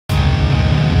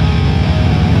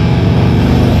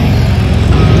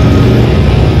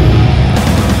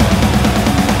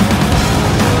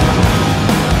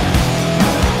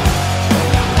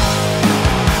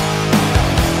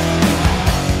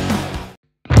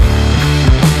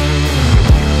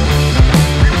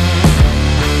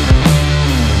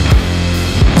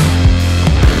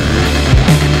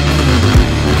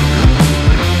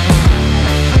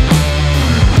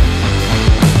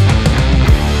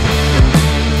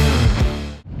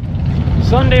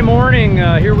Sunday morning,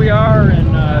 here we are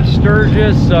in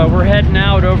Sturgis. We're heading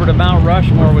out over to Mount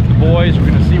Rushmore with the boys. We're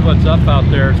gonna see what's up out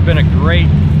there. It's been a great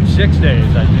 6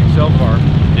 days, I think, so far.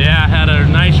 Yeah, had a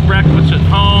nice breakfast at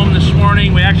home this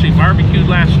morning. We actually barbecued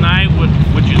last night,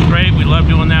 which is great. We love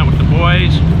doing that with the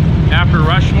boys. After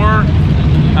Rushmore,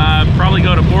 probably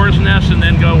go to Boar's Nest and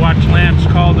then go watch Lance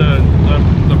call the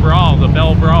Brawl, the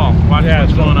Bell Brawl. Watch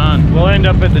what's going on. We'll end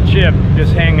up at the Chip,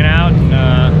 just hanging out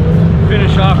and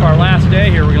finish off our last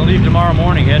day here. We're gonna leave tomorrow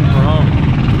morning, heading for home.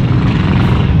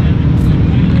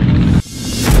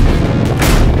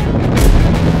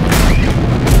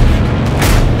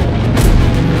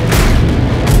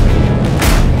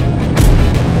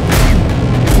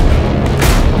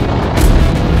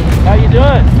 How you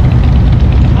doing?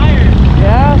 Tired.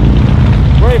 Yeah?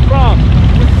 Where are you from?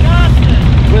 Wisconsin.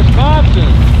 Wisconsin.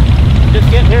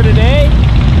 Just getting here today?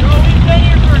 No, we've been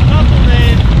here for a couple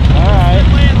days. All right.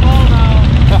 We're playing ball now.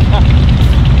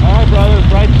 All right, brothers.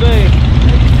 Right safe.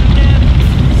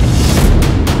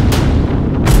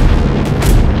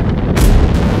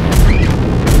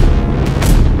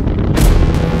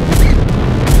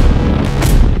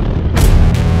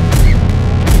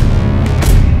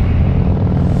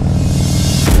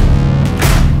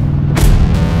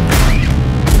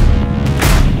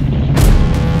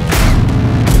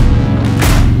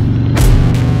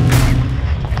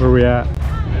 Where are we at?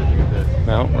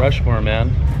 Mount Rushmore,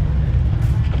 man.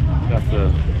 Got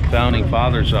the founding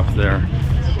fathers up there.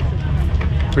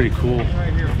 Pretty cool.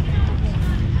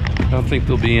 I don't think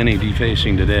there'll be any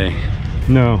defacing today.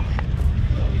 No.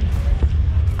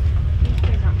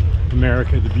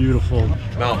 America the Beautiful.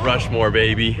 Mount Rushmore,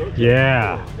 baby.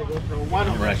 Yeah.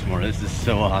 Mount Rushmore, this is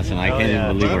so awesome. I can't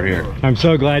even believe we're here. I'm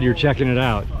so glad you're checking it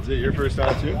out. Is it your first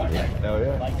time too? Yeah. Hell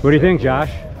yeah. What do you think, Josh?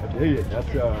 I dig it. That's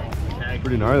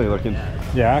pretty gnarly looking.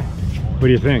 Yeah? What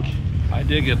do you think? I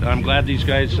dig it. I'm glad these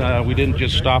guys, we didn't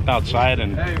just stop outside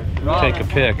and take a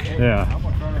pic. Yeah.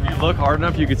 If you look hard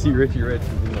enough, you can see Richie Rich.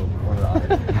 One of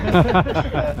the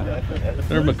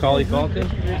They're Macaulay Culkin.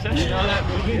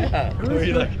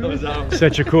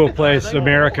 Such a cool place,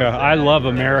 America. I love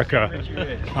America.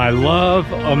 I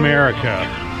love America.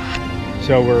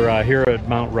 So we're here at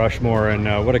Mount Rushmore, and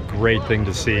what a great thing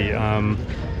to see.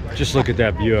 Just look at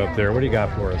that view up there. What do you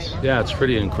got for us? Yeah, it's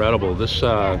pretty incredible. This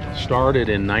started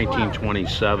in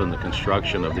 1927, the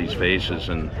construction of these faces,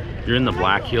 and you're in the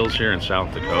Black Hills here in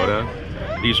South Dakota.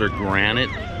 These are granite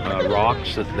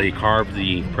rocks that they carved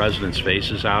the president's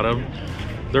faces out of.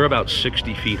 They're about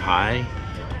 60 feet high,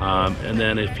 and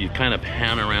then if you kind of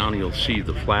pan around, you'll see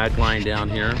the flag line down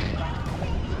here.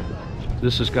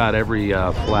 This has got every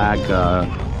flag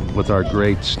with our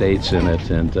great states in it,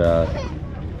 and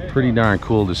pretty darn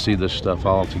cool to see this stuff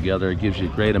all together. It gives you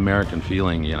a great American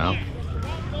feeling, you know.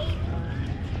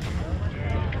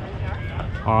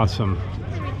 Awesome.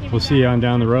 We'll see you on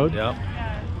down the road. Yep.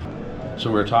 So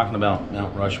we were talking about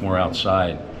Mount Rushmore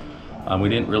outside. We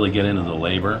didn't really get into the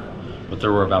labor, but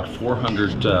there were about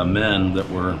 400 men that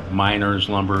were miners,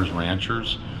 lumberers,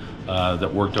 ranchers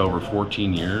that worked over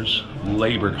 14 years,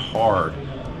 labored hard.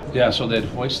 Yeah, so they'd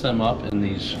hoist them up in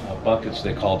these buckets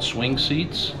they called swing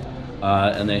seats.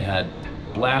 And they had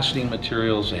blasting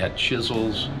materials, they had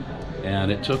chisels,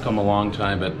 and it took them a long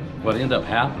time, but what ended up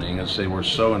happening is they were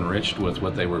so enriched with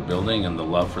what they were building and the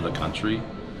love for the country.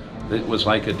 It was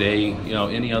like a day, you know,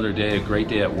 any other day, a great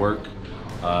day at work.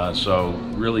 So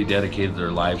really dedicated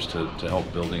their lives to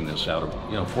help building this out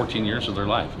of, 14 years of their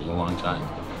life. It was a long time.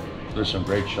 There's some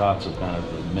great shots of kind of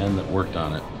the men that worked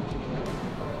on it.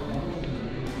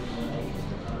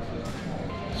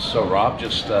 So Rob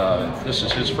just, this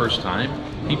is his first time.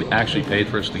 He actually paid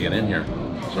for us to get in here.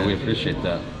 So we appreciate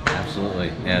that.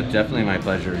 Absolutely. Yeah, definitely my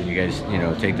pleasure. You guys,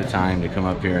 take the time to come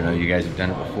up here. I know you guys have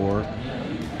done it before.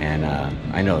 And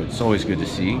I know it's always good to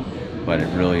see, but it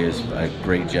really is a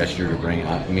great gesture to bring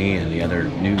up me and the other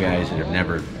new guys that have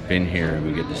never been here, and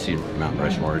we get to see Mount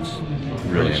Rushmore. It's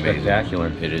really amazing.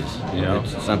 Spectacular. It is.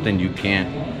 It's something you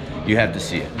have to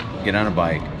see it. Get on a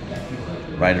bike,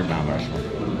 ride at Mount Rushmore.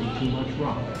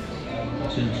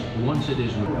 Since once it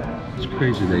is, it's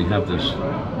crazy they have this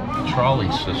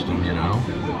trolley system,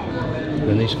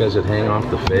 Then these guys that hang off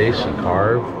the face and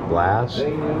carve, blast.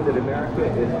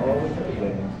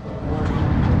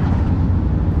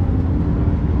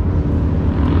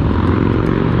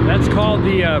 That's called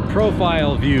the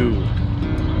profile view.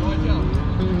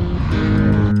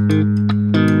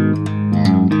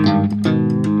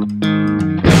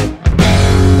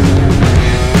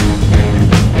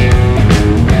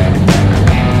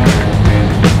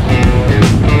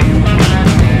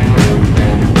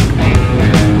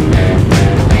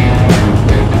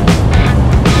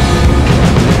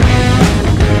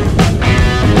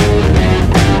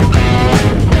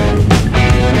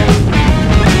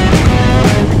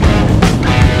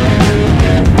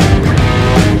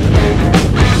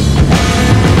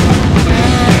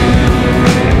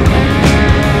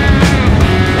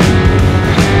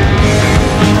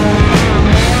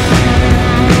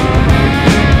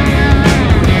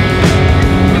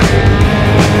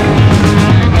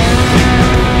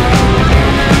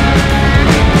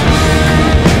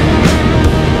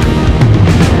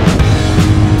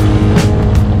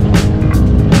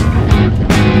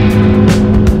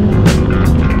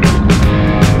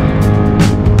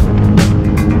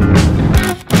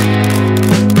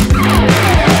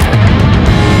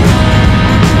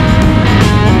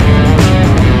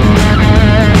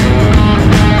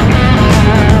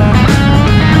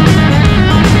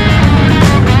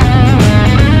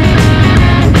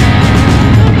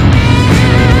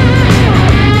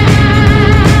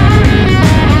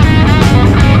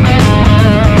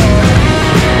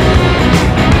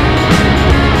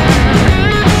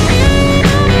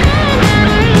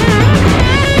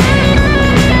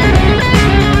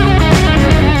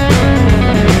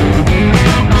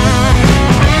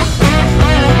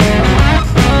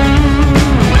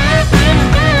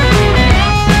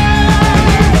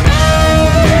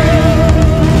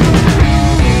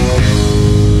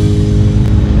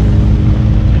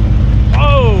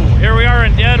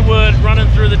 good. Running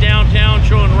through the downtown,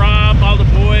 showing Rob, all the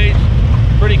boys.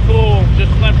 Pretty cool.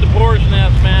 Just left the boar's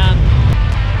nest, man.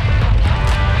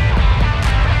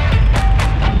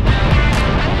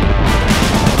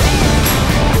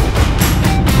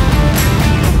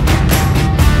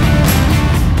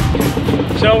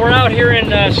 So we're out here in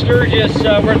Sturgis.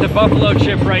 We're at the Buffalo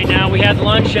Chip right now. We had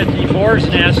lunch at the Boar's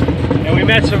Nest and we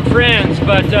met some friends,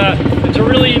 but it's a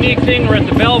really unique thing. We're at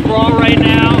the Bell Brawl right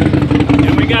now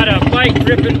and we got a bike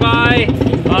ripping by.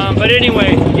 But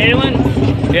anyway,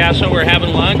 Galen? Yeah, so we're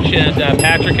having lunch and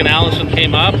Patrick and Allison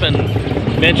came up and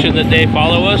mentioned that they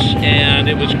follow us, and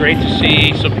it was great to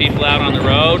see some people out on the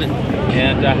road.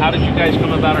 And how did you guys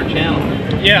come about our channel?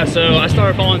 Yeah, so I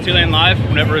started following 2LaneLife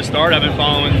whenever it started. I've been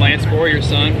following Lance Bohr, your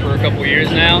son, for a couple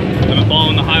years now. I've been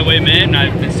following the Highwaymen.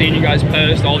 I've been seeing you guys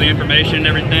post all the information and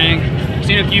everything. I've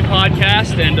seen a few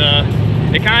podcasts,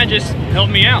 and it kind of just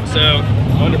helped me out. So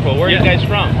Wonderful. Where are you guys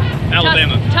from?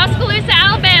 Alabama. Tuscaloosa,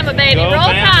 Alabama, baby. Go Roll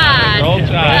Bama. Tide. Roll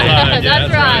Tide.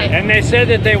 That's right. And they said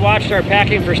that they watched our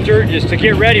packing for Sturgis to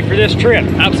get ready for this trip.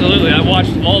 Absolutely. I've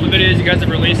watched all the videos you guys have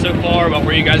released so far about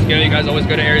where you guys go. You guys always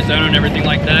go to Arizona and everything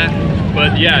like that.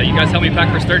 But yeah, you guys helped me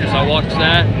pack for Sturgis. I watched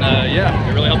that, and yeah,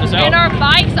 it really helped us out. And our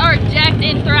bikes are decked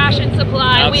in thrashing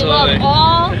supply. Absolutely. We love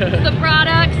all the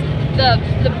products,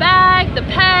 the bag, the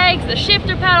pegs, the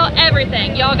shifter pedal,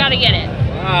 everything. Y'all got to get it.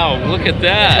 Wow, look at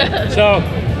that. So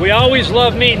we always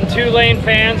love meeting 2Lane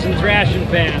fans and thrashing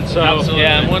fans. So Absolutely.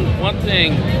 Yeah, and one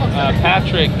thing,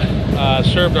 Patrick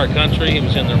served our country. He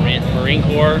was in the Marine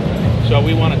Corps. So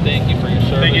we want to thank you for your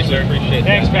service. Thank you, sir. We appreciate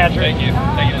Thanks, that. Patrick. Thank you.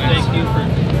 Thank you. Thank you for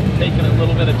taking a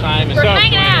little bit of time. For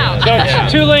hanging out.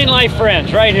 So 2LaneLife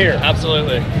friends right here.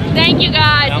 Absolutely. Thank you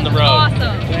guys. Down the This is road.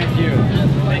 awesome. Thank you.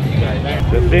 Thank you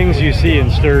guys. The things you see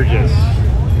in Sturgis.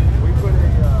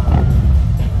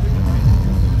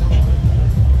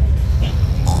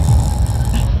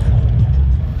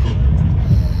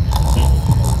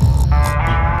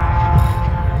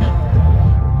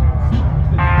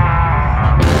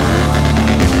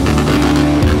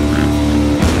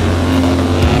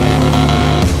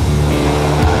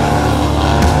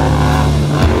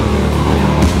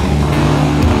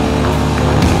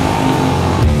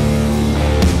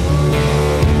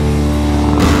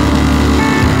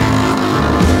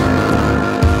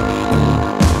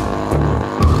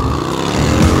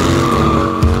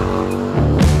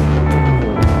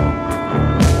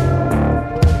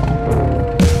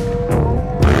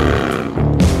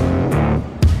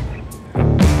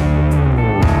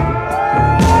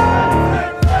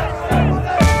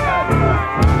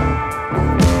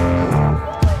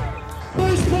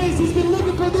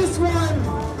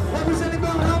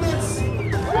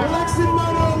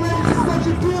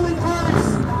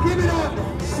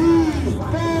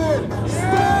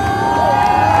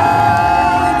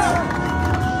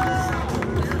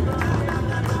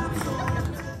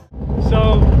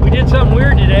 Something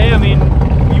weird today. I mean,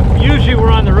 usually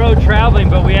we're on the road traveling,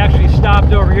 but we actually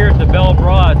stopped over here at the Bell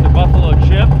Brawl at the Buffalo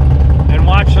Chip and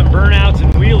watched some burnouts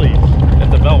and wheelies. At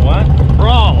the Bell what?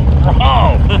 Brawl.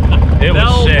 It was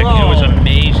Bell sick. Brawl. It was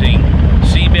amazing.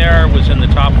 Bear was in the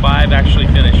top 5, actually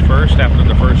finished first after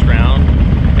the first round.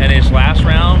 And his last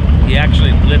round, he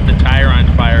actually lit the tire on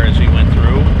fire as he went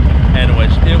through. And it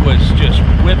was just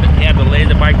whipping. He had to lay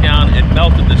the bike down. It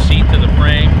melted the seat to the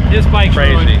frame. This bike's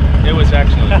crazy. ruined. It was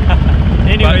excellent.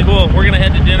 Anyway, But cool. We're gonna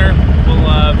head to dinner. We'll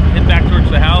head back towards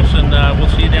the house, and we'll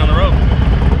see you down the road.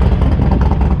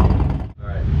 All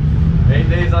right, 8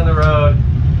 days on the road.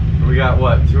 We got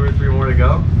what, 2 or 3 more to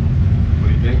go? What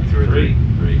do you think? 2 or 3?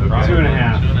 3. Okay. Probably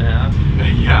 2.5.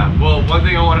 2.5. Yeah. Well, one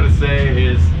thing I wanted to say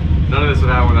is none of this would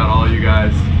happen without all you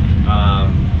guys.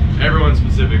 Everyone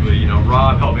specifically, you know,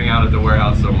 Rob helping out at the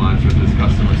warehouse so much with his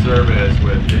customer service,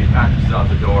 with getting packages out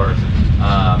the door,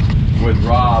 with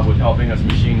Rob with helping us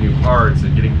machine new parts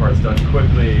and getting parts done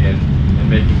quickly and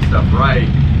making stuff right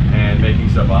and making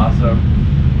stuff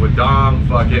awesome. With Dom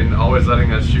fucking always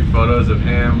letting us shoot photos of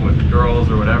him with girls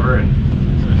or whatever and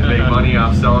make money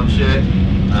off selling shit.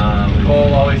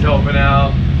 Cole always helping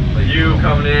out. You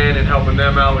coming in and helping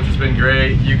them out, which has been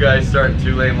great. You guys starting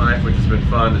 2LaneLife, which has been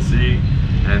fun to see.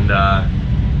 And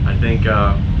I think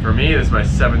for me, this is my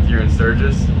 7th year in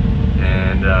Sturgis,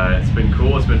 and it's been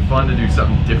cool. It's been fun to do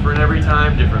something different every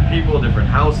time, different people, different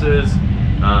houses.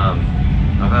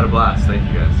 I've had a blast. Thank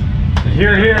you guys.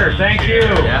 Here, here. Thank you.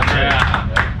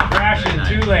 Yeah. Crashing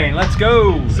 2Lane. Let's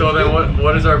go. So then,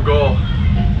 what is our goal?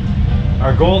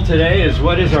 Our goal today is,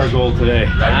 what is our goal today?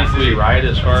 We ride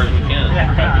as far as we can.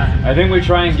 I think we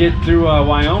try and get through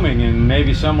Wyoming and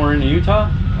maybe somewhere into Utah.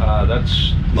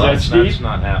 That's steep?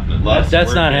 not happening. That's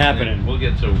We're not getting happening. We'll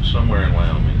get to somewhere in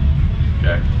Wyoming.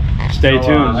 Okay. stay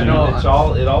tuned. I know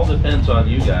it all depends on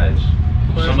you guys.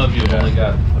 Some of you have only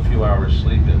got a few hours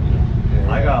sleep in you.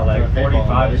 I got like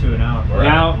 45 to an hour.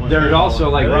 Now, there's also,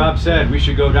 like Rob said, we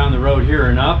should go down the road here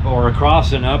and up, or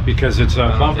across and up, because it's a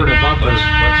bumper to bumper.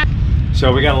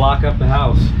 So we got to lock up the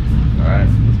house. All right,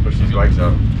 let's push these bikes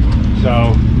up.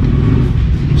 So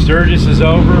Sturgis is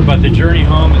over, but the journey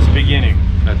home is beginning.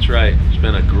 That's right. It's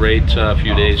been a great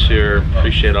few days here.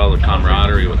 Appreciate all the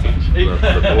camaraderie with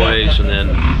the boys, and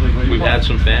then we've had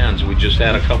some fans. We just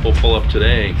had a couple pull up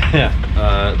today.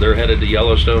 Yeah. They're headed to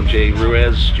Yellowstone. Jay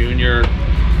Ruiz Jr.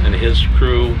 and his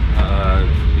crew.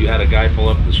 You had a guy pull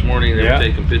up this morning. They were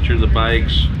taking pictures of the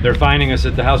bikes. They're finding us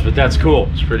at the house, but that's cool.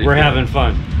 It's pretty We're cool. having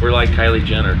fun. We're like Kylie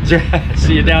Jenner.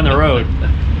 See you down the road.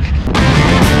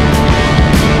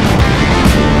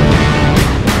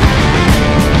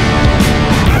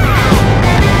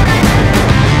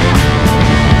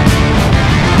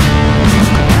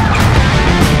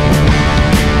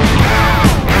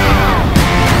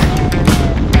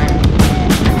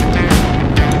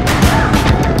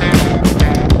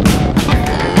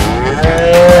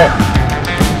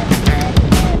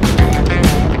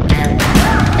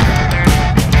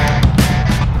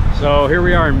 So here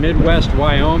we are in Midwest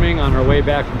Wyoming on our way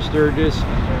back from Sturgis,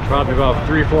 probably about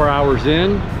 3 or 4 hours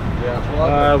in.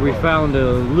 We found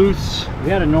a loose, we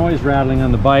had a noise rattling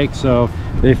on the bike, so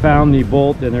they found the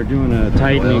bolt and they're doing a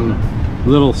tightening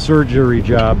little surgery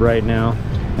job right now.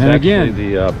 And again,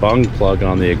 the bung plug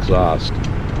on the exhaust.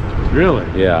 Really?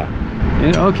 Yeah.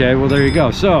 And, okay, well there you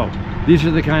go. So these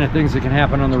are the kind of things that can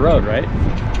happen on the road, right?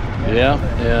 Yeah,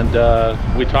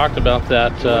 and we talked about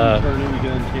that,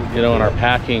 you know, in our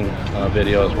packing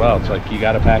video as well. It's like you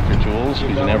got to pack your tools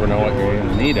because you never know what you're going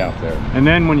to need out there. And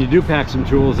then when you do pack some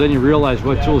tools, then you realize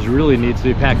what tools you really need, so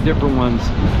you pack different ones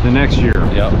the next year.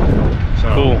 Yep.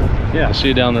 So, cool. Yeah. I'll see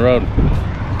you down the road.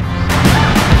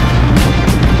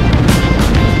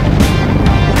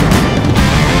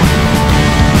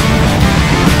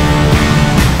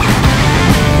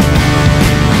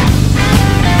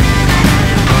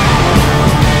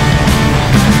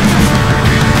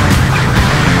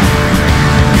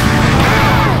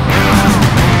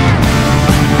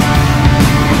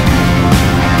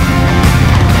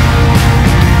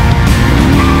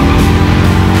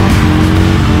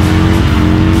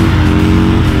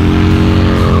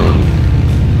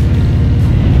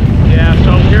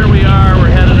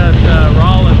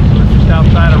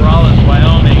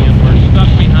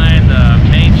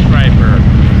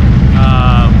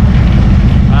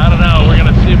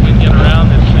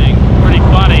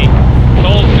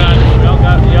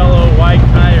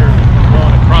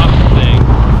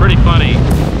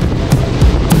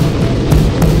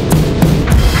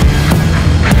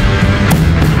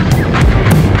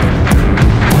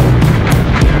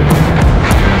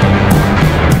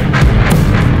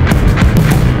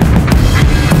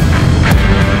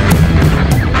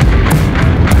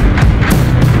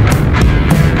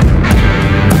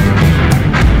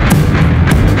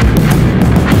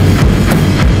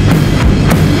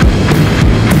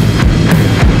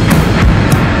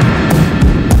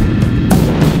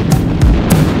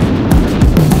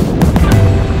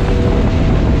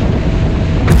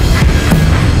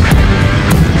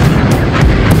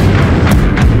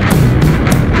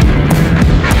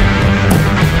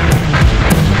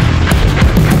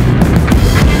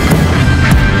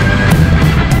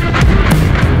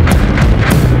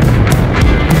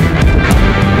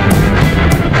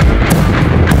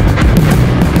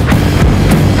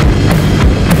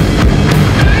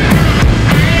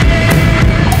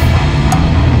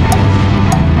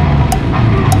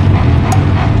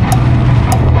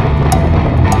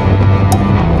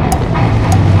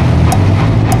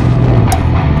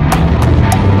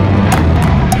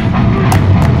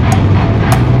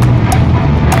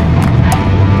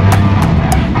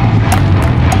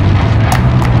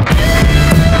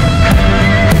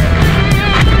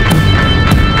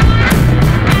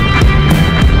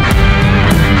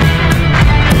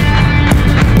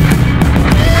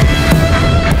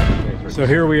 So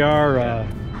here we are,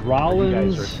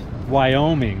 Rollins,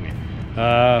 Wyoming.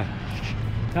 Kind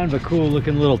of a cool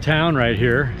looking little town right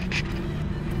here.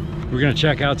 We're gonna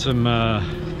check out some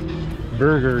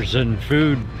burgers and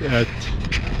food at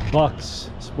Buck's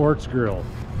Sports Grill.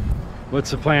 What's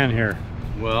the plan here?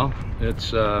 Well,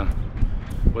 it's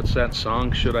what's that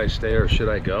song? Should I stay or should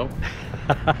I go?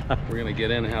 We're gonna get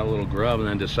in and have a little grub and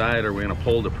then decide, are we gonna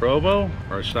pull to Provo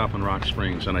or stop in Rock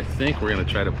Springs? And I think we're gonna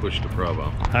try to push to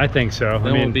Provo. I think so. Then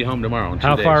I mean, we'll be home tomorrow in 2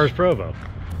 how days. far is Provo?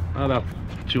 About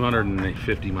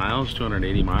 250 miles,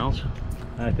 280 miles.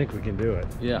 I think we can do it.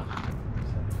 Yeah.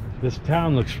 This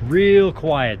town looks real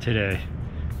quiet today.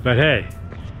 But hey,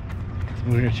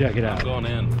 we're gonna check it out. I'm going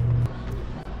in.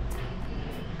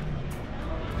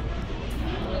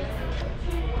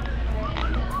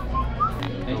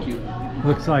 Thank you.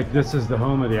 Looks like this is the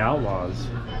home of the Outlaws.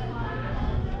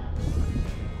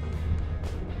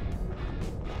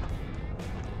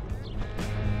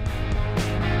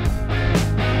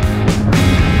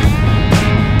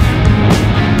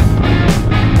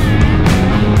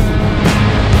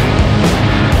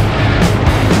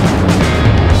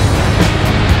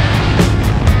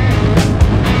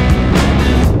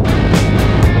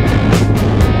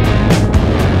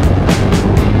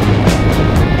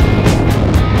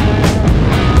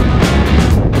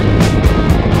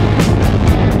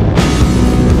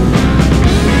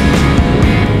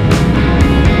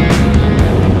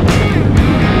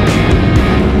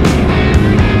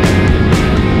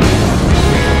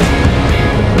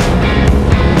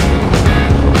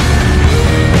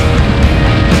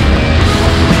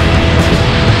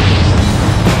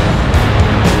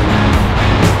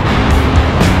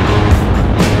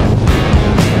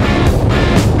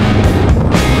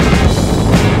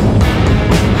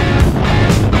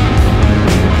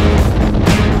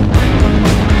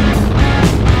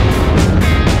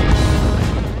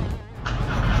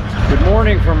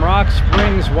 From Rock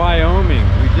Springs, Wyoming.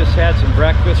 We just had some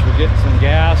breakfast. We're getting some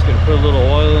gas, gonna put a little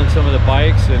oil in some of the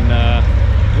bikes, and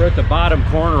we're at the bottom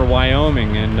corner of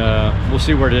Wyoming, and we'll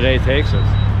see where today takes us.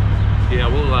 Yeah,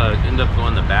 we'll end up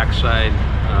going the backside.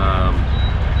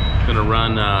 Gonna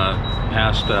run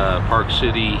past Park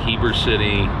City, Heber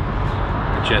City,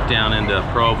 jet down into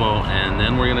Provo, and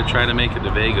then we're gonna try to make it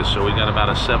to Vegas. So we got about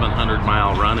a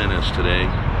 700-mile run in us today.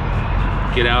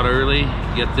 Get out early,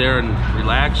 get there and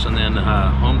relax, and then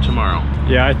home tomorrow.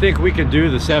 Yeah, I think we could do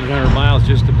the 700 miles.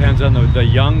 Just depends on the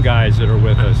young guys that are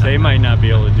with us. They might not be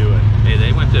able to do it. Hey,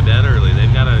 they went to bed early.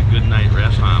 They've got a good night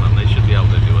rest on them. They should be able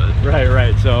to do it.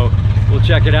 Right. So we'll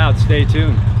check it out. Stay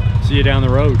tuned. See you down the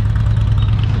road.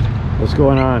 What's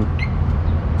going on?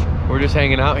 We're just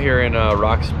hanging out here in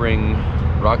Rock Spring,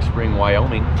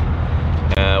 Wyoming.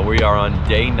 We are on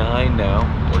day 9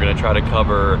 now. We're gonna try to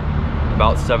cover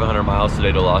about 700 miles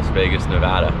today to Las Vegas,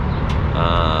 Nevada.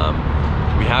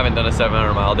 We haven't done a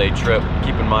 700-mile day trip.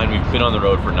 Keep in mind, we've been on the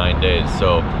road for 9 days,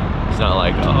 so it's not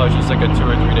like, oh, it's just like a 2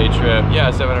 or 3 day trip.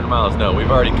 Yeah, 700 miles. No, we've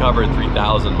already covered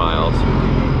 3,000 miles.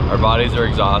 Our bodies are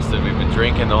exhausted. We've been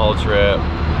drinking the whole trip.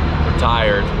 We're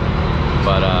tired,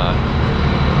 but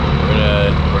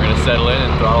we're gonna settle in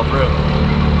and throttle through.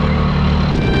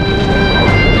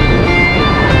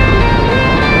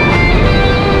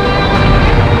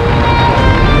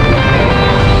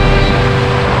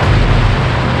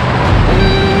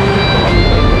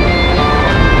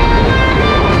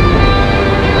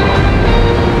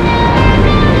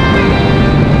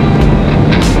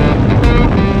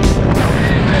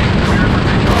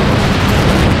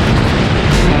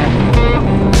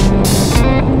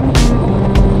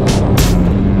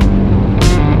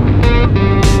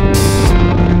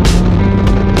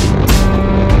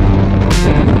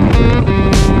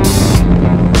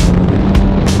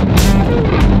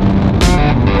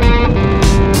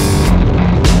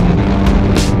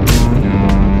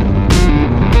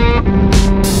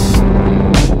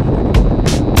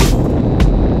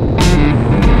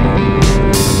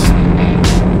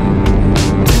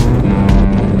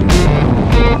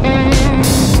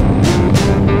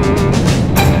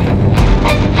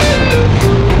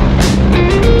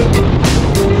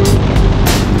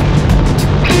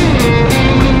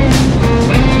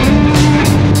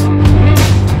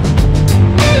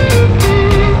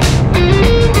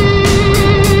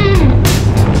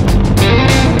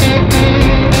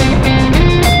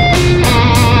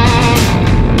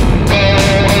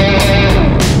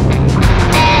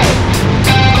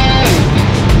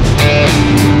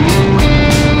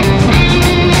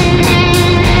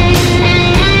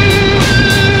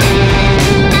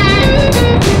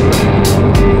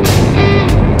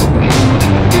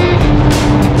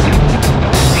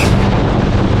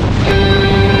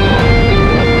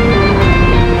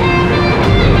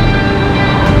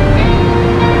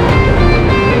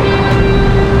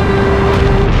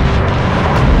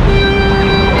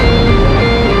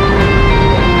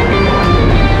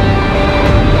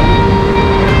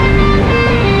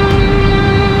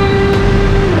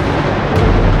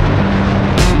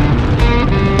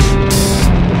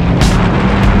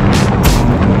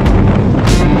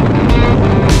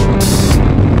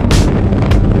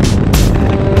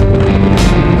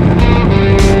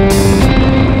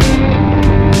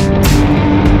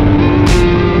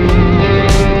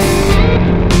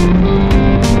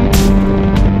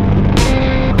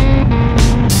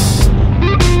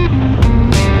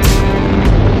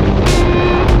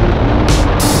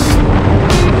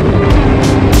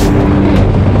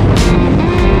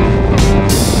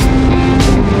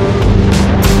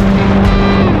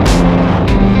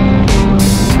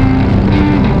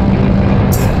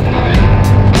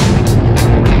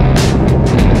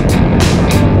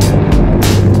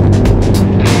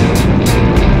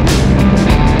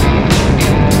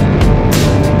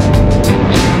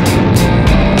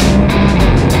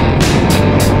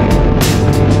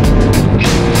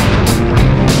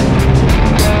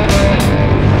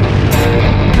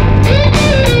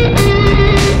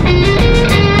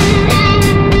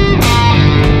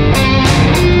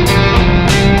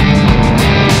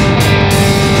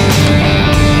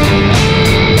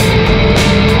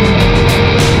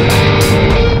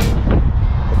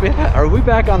 we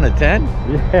back on the 10?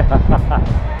 Yeah.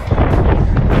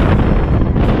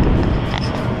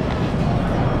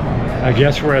 I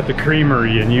guess we're at the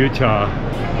Creamery in Utah.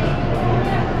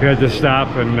 We had to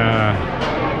stop and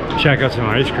check out some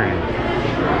ice cream.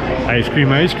 Ice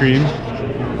cream, ice cream.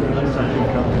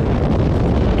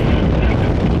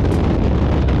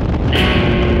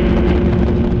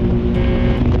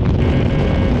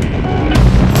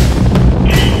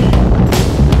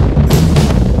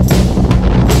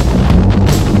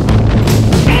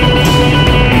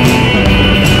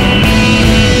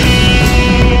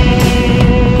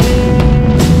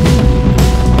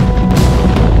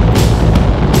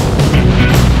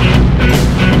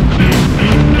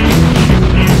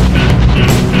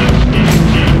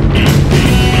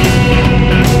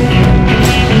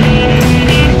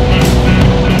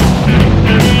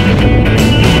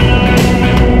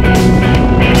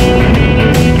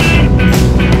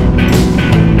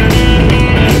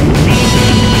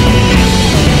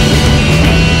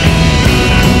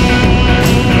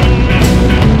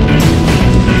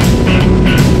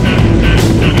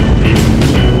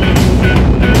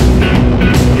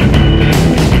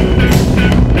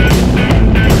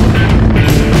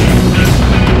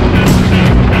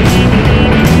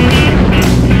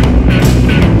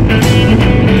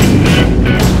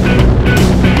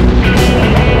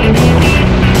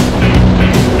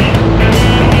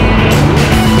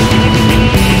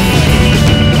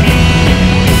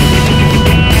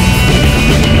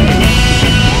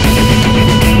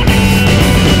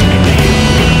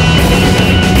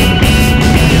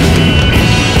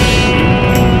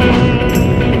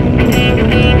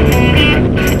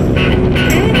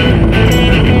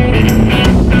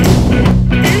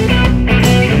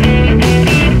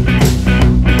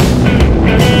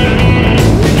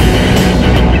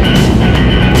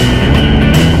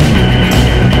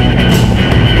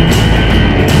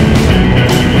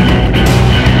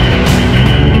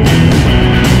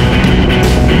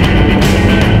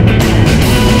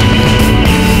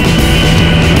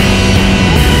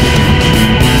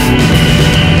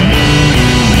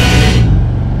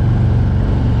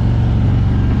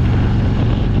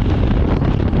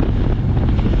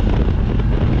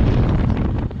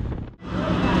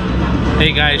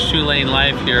 Hey guys,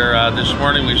 2LaneLife here. This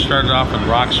morning we started off in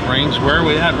Rock Springs. Where are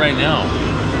we at right now?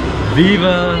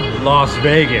 Viva Las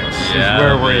Vegas is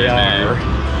where we are.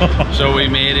 So we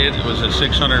made it. It was a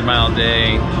 600-mile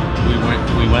day.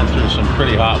 We went through some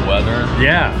pretty hot weather.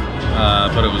 Yeah.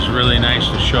 But it was really nice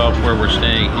to show up where we're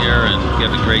staying here and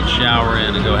get a great shower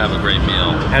in and go have a great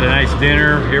meal. Had a nice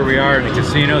dinner. Here we are in the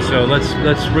casino. So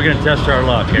we're gonna test our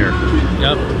luck here.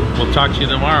 Yep. We'll talk to you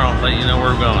tomorrow. Let you know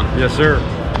where we're going. Yes, sir.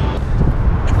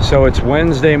 So it's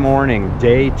Wednesday morning,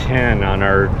 day 10 on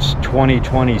our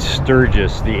 2020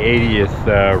 Sturgis, the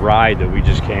 80th ride that we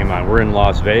just came on. We're in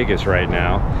Las Vegas right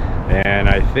now, and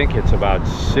I think it's about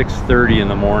 6:30 in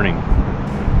the morning.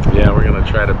 Yeah, we're gonna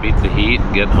try to beat the heat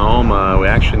and get home. We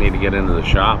actually need to get into the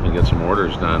shop and get some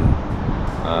orders done.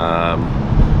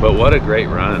 But what a great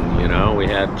run, you know. We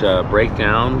had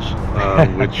breakdowns,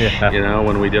 which, yeah. You know,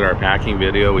 when we did our packing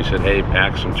video, we said, hey,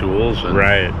 pack some tools. And,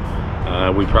 right.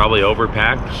 We probably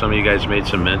overpacked. Some of you guys made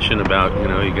some mention about, you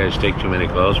know, you guys take too many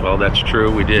clothes. Well, that's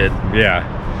true, we did.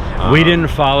 Yeah. We didn't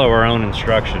follow our own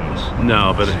instructions.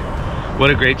 No, but what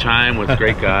a great time with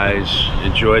great guys.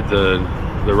 Enjoyed the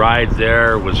ride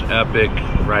there, was epic.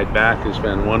 Ride back has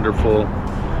been wonderful.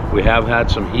 We have had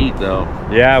some heat though.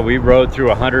 Yeah, we rode through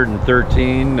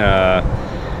 113.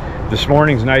 This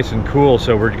morning's nice and cool,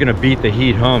 so we're gonna beat the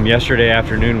heat home. Yesterday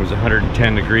afternoon was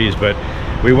 110 degrees, but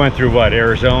we went through what?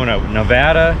 Arizona,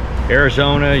 Nevada,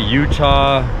 Arizona,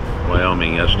 Utah,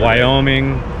 Wyoming yesterday.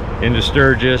 Wyoming, into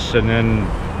Sturgis, and then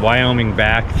Wyoming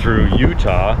back through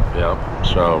Utah. Yep.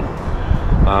 So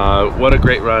what a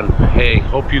great run. Hey,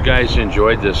 hope you guys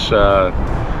enjoyed this.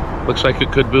 Looks like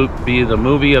it could be the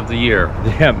movie of the year.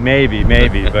 Yeah, maybe,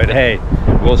 but hey,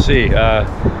 we'll see.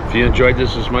 If you enjoyed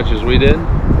this as much as we did,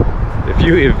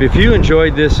 if you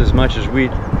enjoyed this as much as we,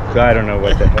 I don't know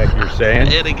what the heck you're saying.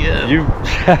 Say it again.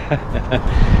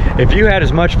 If you had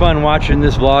as much fun watching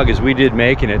this vlog as we did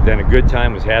making it, then a good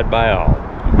time was had by all.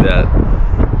 You bet.